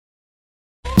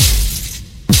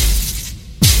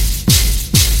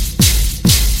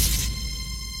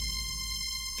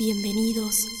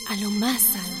Bienvenidos a lo más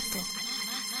alto.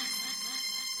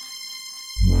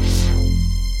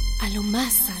 A lo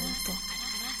más alto.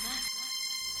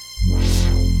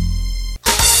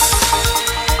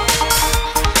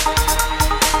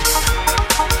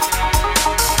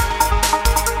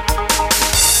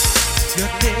 Yo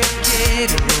te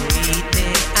quiero y te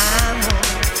amo.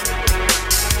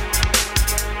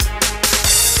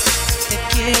 Te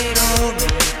quiero mi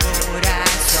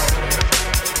corazón.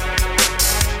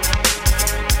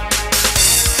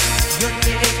 Yo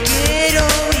te quiero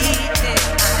y te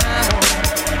amo.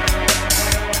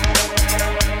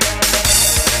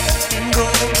 Tengo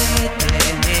que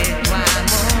tener tu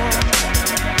amor.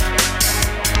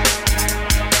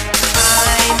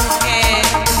 Ay, mujer,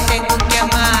 tengo que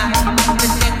amar. Te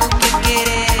tengo que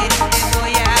querer y te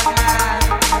voy a amar.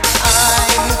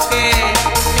 Ay, mujer,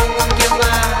 tengo que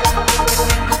amar. Te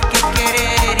tengo que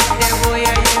querer y te voy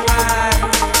a llevar.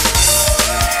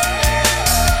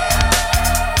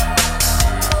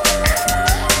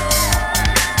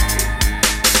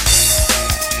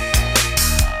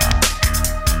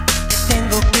 Te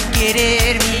tengo que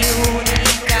querer.